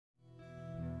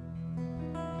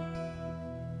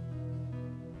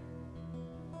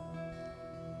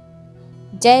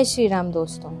जय श्री राम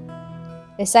दोस्तों।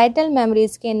 Recital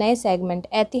memories के नए सेगमेंट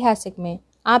ऐतिहासिक में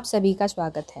आप सभी का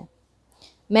स्वागत है।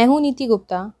 मैं हूं नीति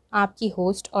गुप्ता, आपकी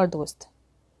होस्ट और दोस्त।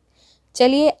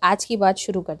 चलिए आज की बात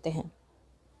शुरू करते हैं।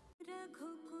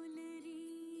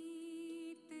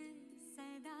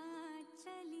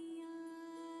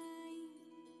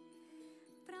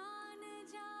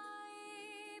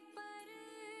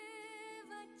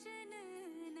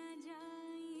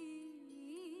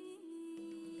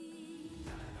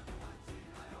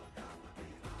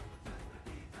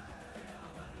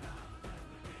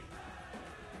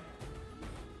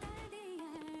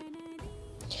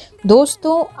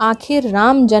 दोस्तों, आखिर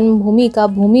राम जन्मभूमि का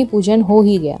भूमि पूजन हो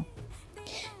ही गया।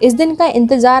 इस दिन का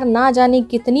इंतजार ना जाने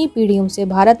कितनी पीढ़ियों से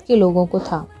भारत के लोगों को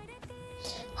था।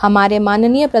 हमारे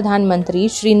माननीय प्रधानमंत्री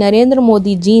श्री नरेंद्र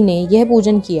मोदी जी ने यह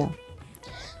पूजन किया।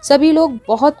 सभी लोग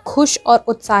बहुत खुश और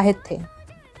उत्साहित थे।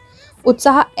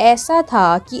 उत्साह ऐसा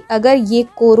था कि अगर ये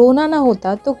कोरोना ना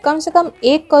होता तो कम से कम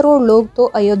 1 करोड़ लोग तो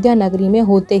अयोध्या नगरी में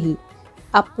होते ही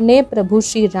अपने प्रभु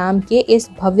श्री राम के इस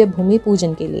भव्य भूमि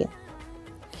पूजन के लिए।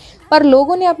 पर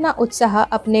लोगों ने अपना उत्साह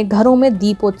अपने घरों में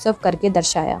दीपोत्सव करके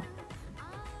दर्शाया।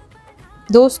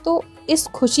 दोस्तों, इस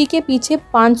खुशी के पीछे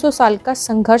 500 साल का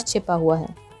संघर्ष छिपा हुआ है।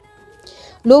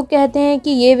 लोग कहते हैं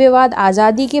कि ये विवाद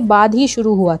आज़ादी के बाद ही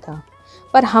शुरू हुआ था,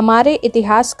 पर हमारे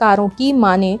इतिहासकारों की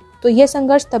माने तो यह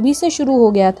संघर्ष तभी से शुरू हो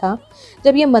गया था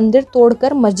जब ये मंदिर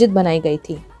तोड़कर मस्जिद बनाई गई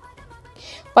थी।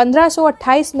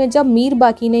 1528 में जब मीर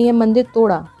बाकी ने यह मंदिर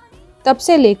तोड़ा, तब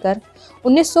से लेकर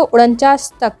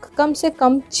 1949 तक कम से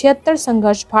कम 76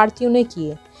 संघर्ष भारतीयों ने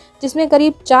किए, जिसमें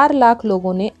करीब 4 लाख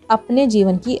लोगों ने अपने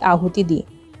जीवन की आहुति दी।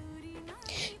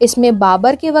 इसमें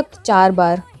बाबर के वक्त 4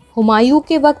 बार, हुमायूं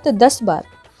के वक्त 10 बार,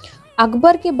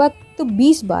 अकबर के वक्त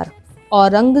 20 बार,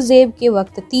 औरंगजेब के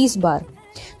वक्त 30 बार,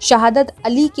 शहादत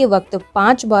अली के वक्त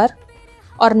 5 बार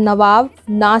और नवाब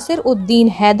नासिर उद्दीन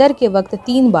हैदर के वक्त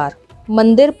 3 बार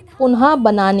मंदिर पुनः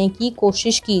बनाने की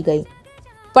कोशिश की गई।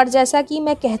 पर जैसा कि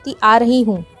मैं कहती आ रही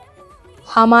हूँ,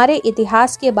 हमारे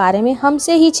इतिहास के बारे में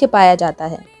हमसे ही छिपाया जाता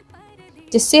है,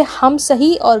 जिससे हम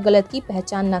सही और गलत की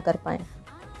पहचान ना कर पाएं।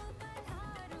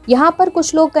 यहाँ पर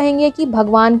कुछ लोग कहेंगे कि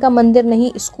भगवान का मंदिर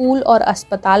नहीं, स्कूल और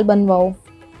अस्पताल बनवाओ,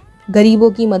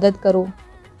 गरीबों की मदद करो।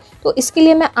 तो इसके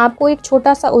लिए मैं आपको एक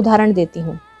छोटा सा उदाहरण देती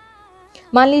हूँ।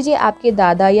 मान लीजिए आपके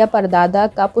दादा या परदादा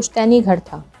का पुश्तैनी घर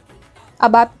था।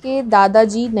 अब आपके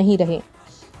दादाजी नहीं रहे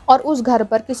और उस घर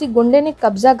पर किसी गुंडे ने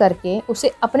कब्जा करके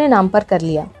उसे अपने नाम पर कर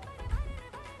लिया।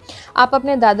 आप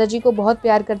अपने दादाजी को बहुत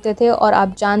प्यार करते थे और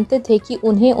आप जानते थे कि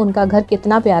उन्हें उनका घर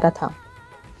कितना प्यारा था,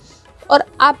 और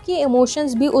आपके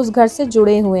इमोशंस भी उस घर से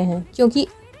जुड़े हुए हैं क्योंकि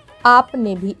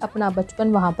आपने भी अपना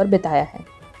बचपन वहां पर बिताया है।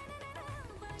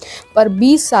 पर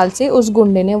 20 साल से उस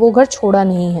गुंडे ने वो घर छोड़ा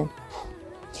नहीं है।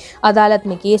 अदालत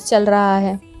में केस चल रहा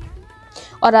है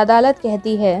और अदालत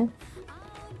कहती है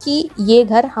कि ये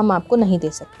घर हम आपको नहीं दे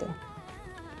सकते।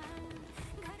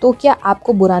 तो क्या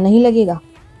आपको बुरा नहीं लगेगा?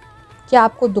 क्या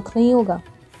आपको दुख नहीं होगा?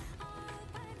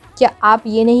 क्या आप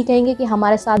ये नहीं कहेंगे कि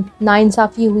हमारे साथ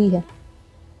नाइंसाफी हुई है?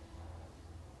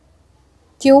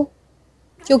 क्यों?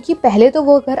 क्योंकि पहले तो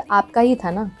वो घर आपका ही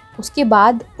था ना। उसके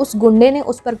बाद उस गुंडे ने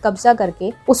उस पर कब्जा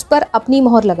करके उस पर अपनी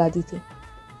मोहर लगा दी थी।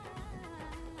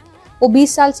 वो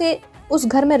 20 साल से उस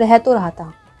घर में रह तो रहा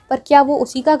था, पर क्या वो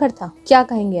उसी का घर था? क्या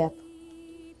कहेंगे आप?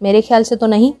 मेरे ख्याल से तो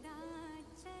नहीं।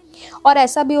 और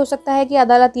ऐसा भी हो सकता है कि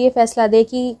अदालत ये फैसला दे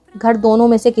कि घर दोनों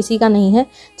में से किसी का नहीं है,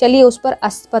 चलिए उस पर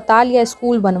अस्पताल या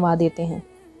स्कूल बनवा देते हैं।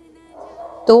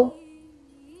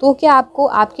 तो क्या आपको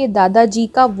आपके दादाजी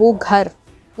का वो घर,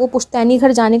 वो पुश्तैनी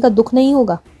घर जाने का दुख नहीं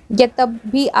होगा? या तब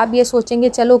भी आप ये सोचेंगे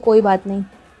चलो कोई बात नहीं,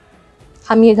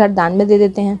 हम ये घर दान में दे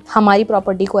देते हैं, हमारी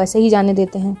प्रॉपर्टी को ऐसे ही जाने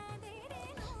देते हैं?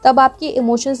 तब आपके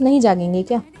इमोशंस नहीं जागेंगे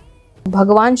क्या?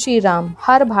 भगवान श्री राम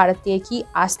हर भारतीय की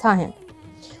आस्था हैं।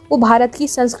 वो भारत की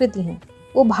संस्कृति हैं,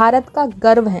 वो भारत का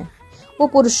गर्व हैं, वो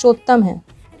पुरुषोत्तम हैं।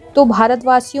 तो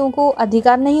भारतवासियों को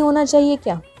अधिकार नहीं होना चाहिए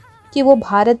क्या कि वो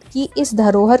भारत की इस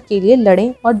धरोहर के लिए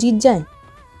लड़ें और जीत जाएं?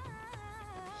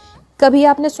 कभी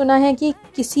आपने सुना है कि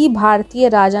किसी भारतीय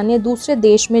राजा ने दूसरे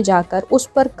देश में जाकर उस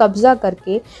पर कब्जा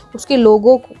करके उसके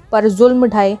लोगों पर जुल्म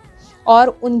ढाए और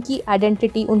उनकी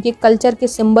आइडेंटिटी, उनके कल्चर के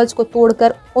सिंबल्स को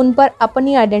तोड़कर उन पर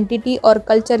अपनी आइडेंटिटी और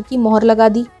कल्चर की मोहर लगा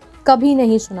दी? कभी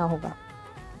नहीं सुना होगा।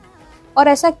 और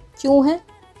ऐसा क्यों है?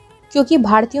 क्योंकि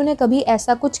भारतीयों ने कभी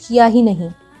ऐसा कुछ किया ही नहीं।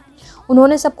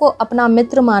 उन्होंने सबको अपना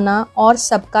मित्र माना और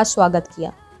सबका स्वागत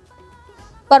किया।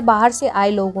 पर बाहर से आए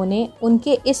लोगों ने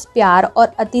उनके इस प्यार और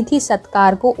अतिथि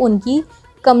सत्कार को उनकी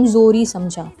कमजोरी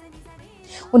समझा,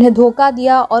 उन्हें धोखा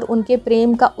दिया और उनके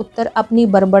प्रेम का उत्तर अपनी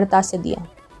बर्बरता से दिया।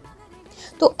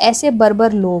 तो ऐसे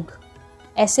बर्बर लोग,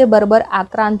 ऐसे बर्बर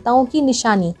आक्रांताओं की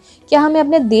निशानी क्या हमें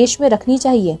अपने देश में रखनी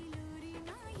चाहिए?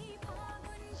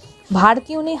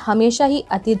 भारतीयों ने हमेशा ही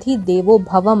अतिथि देवो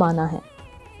भव माना है,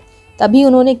 तभी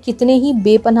उन्होंने कितने ही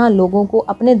बेपनाह लोगों को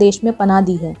अपने देश में पनाह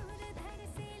दी है।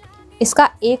 इसका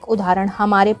एक उदाहरण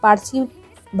हमारे पारसी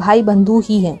भाई बंधु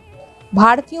ही हैं।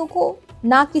 भारतीयों को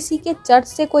ना किसी के चर्च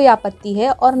से कोई आपत्ति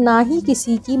है और ना ही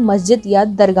किसी की मस्जिद या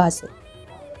दरगाह से,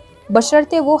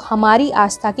 बशर्ते वो हमारी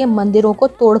आस्था के मंदिरों को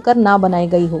तोड़कर ना बनाई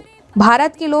गई हो।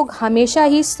 भारत के लोग हमेशा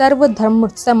ही सर्वधर्म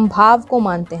समभाव को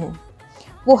मानते हैं।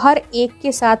 वो हर एक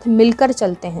के साथ मिलकर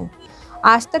चलते हैं।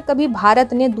 आज तक कभी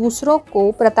भारत ने दूसरों को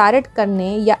प्रताड़ित करने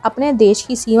या अपने देश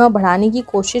की सीमा बढ़ाने की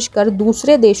कोशिश कर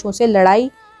दूसरे देशों से लड़ाई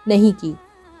नहीं की,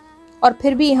 और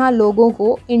फिर भी यहाँ लोगों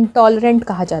को इंटॉलरेंट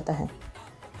कहा जाता है।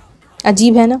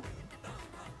 अजीब है ना?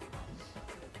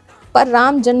 पर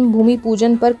राम जन्मभूमि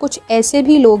पूजन पर कुछ ऐसे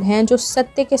भी लोग हैं जो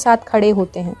सत्य के साथ खड़े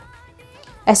होते हैं।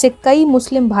 ऐसे कई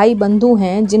मुस्लिम भाई बंधु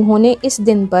हैं जिन्होंने इस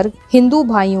दिन पर हिंदू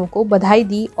भाइयों को बधाई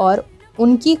दी और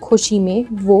उनकी खुशी में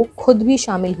वो खुद भी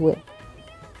शामिल हुए।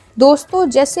 दोस्तों,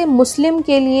 जैसे मुस्लिम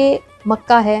के लिए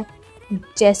मक्का है,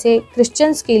 जैसे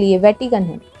क्रिश्चियंस के लिए वेटिकन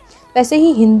है, वैसे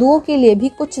ही हिंदुओं के लिए भी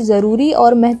कुछ ज़रूरी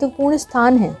और महत्वपूर्ण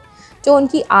स्थान हैं जो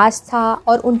उनकी आस्था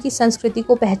और उनकी संस्कृति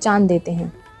को पहचान देते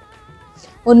हैं।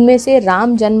 उनमें से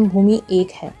राम जन्मभूमि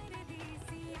एक है।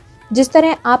 जिस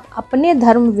तरह आप अपने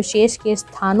धर्म विशेष के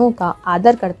स्थानों का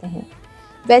आदर करते हैं,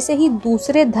 वैसे ही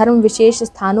दूसरे धर्म विशेष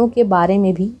स्थानों के बारे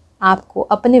में भी आपको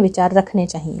अपने विचार रखने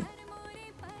चाहिए।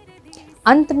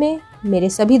 अंत में मेरे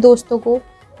सभी दोस्तों को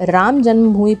राम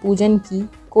जन्मभूमि पूजन की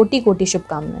कोटि कोटि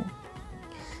शुभकामनाएं।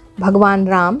 भगवान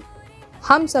राम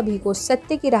हम सभी को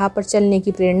सत्य की राह पर चलने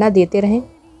की प्रेरणा देते रहें,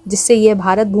 जिससे यह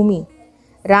भारत भूमि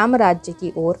राम राज्य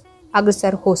की ओर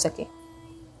अग्रसर हो सके।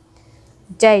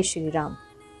 जय श्री राम।